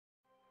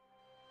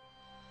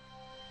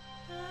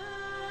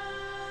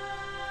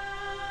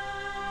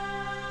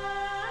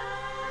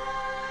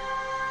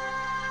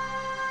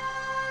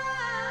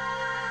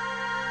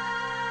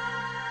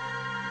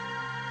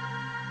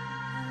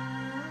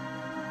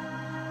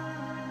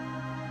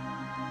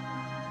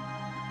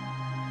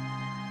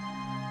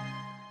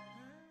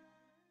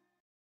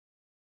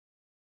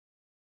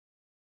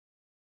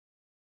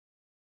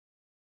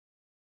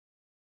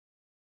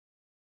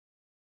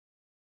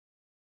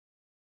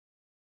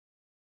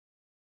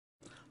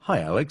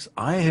Hi, Alex.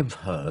 I have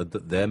heard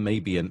that there may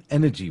be an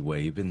energy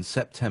wave in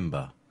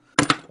September.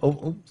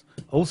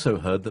 Also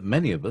heard that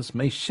many of us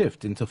may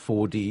shift into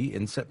 4D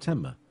in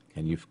September.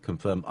 Can you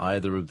confirm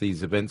either of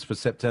these events for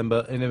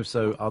September? And if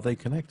so, are they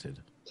connected?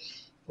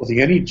 Well,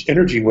 the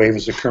energy wave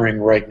is occurring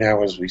right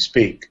now as we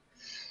speak.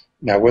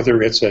 Now,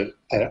 whether it's a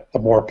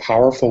more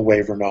powerful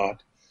wave or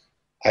not,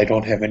 I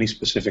don't have any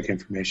specific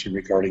information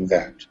regarding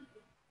that.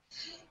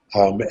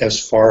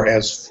 As far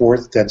as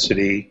fourth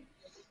density,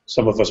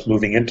 some of us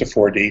moving into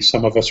 4D,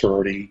 some of us are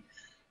already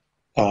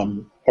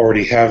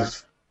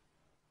have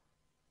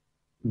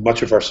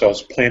much of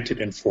ourselves planted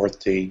in fourth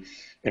D,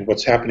 and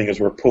what's happening is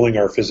we're pulling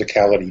our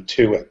physicality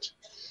to it.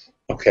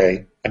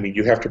 Okay? I mean,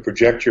 you have to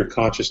project your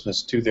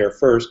consciousness to there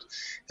first,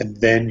 and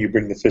then you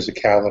bring the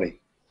physicality.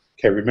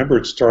 Okay, remember,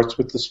 it starts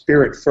with the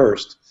spirit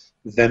first,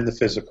 then the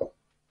physical.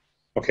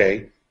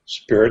 Okay?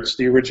 Spirit's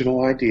the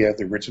original idea,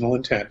 the original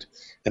intent,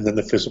 and then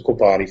the physical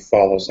body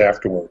follows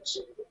afterwards.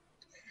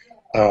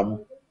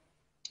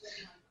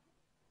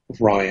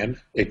 Ryan,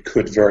 it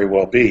could very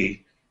well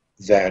be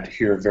that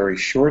here very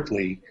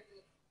shortly,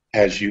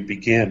 as you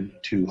begin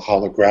to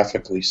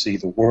holographically see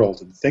the world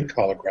and think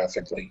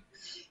holographically,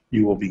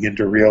 you will begin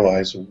to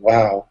realize,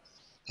 wow,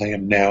 I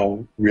am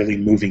now really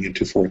moving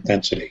into fourth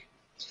density.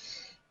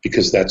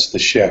 Because that's the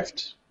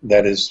shift.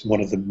 That is one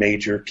of the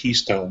major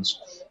keystones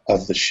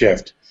of the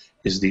shift,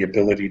 is the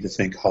ability to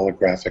think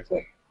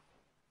holographically.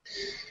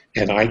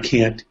 And I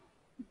can't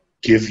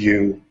give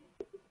you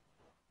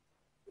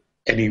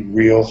any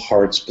real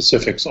hard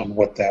specifics on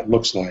what that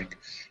looks like,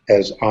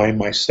 as I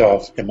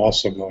myself am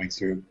also going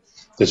through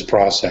this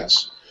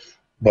process.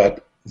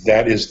 But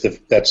that's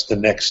the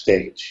next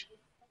stage.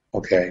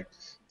 Okay?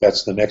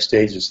 That's the next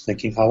stage, is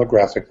thinking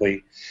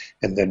holographically,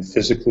 and then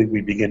physically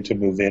we begin to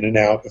move in and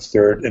out of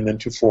third and then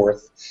to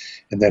fourth,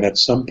 and then at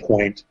some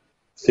point,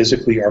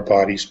 physically our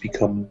bodies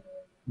become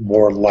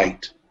more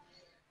light.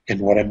 And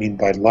what I mean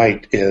by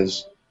light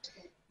is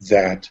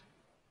that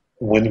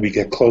when we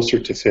get closer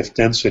to fifth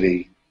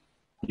density,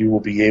 you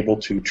will be able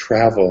to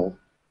travel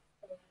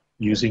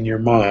using your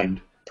mind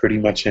pretty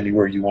much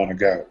anywhere you want to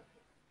go.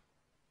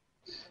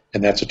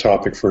 And that's a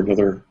topic for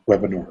another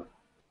webinar.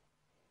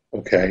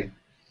 Okay?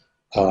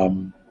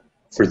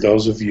 For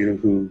those of you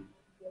who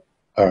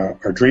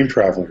are dream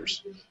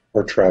travelers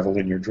or travel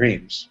in your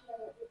dreams,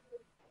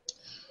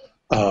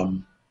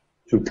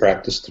 who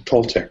practice the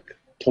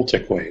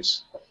Toltec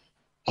ways,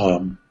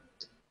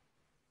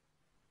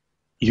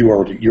 you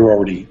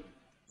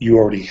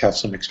already have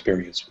some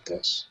experience with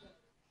this.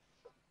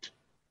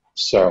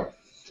 So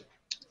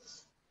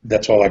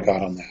that's all I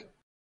got on that.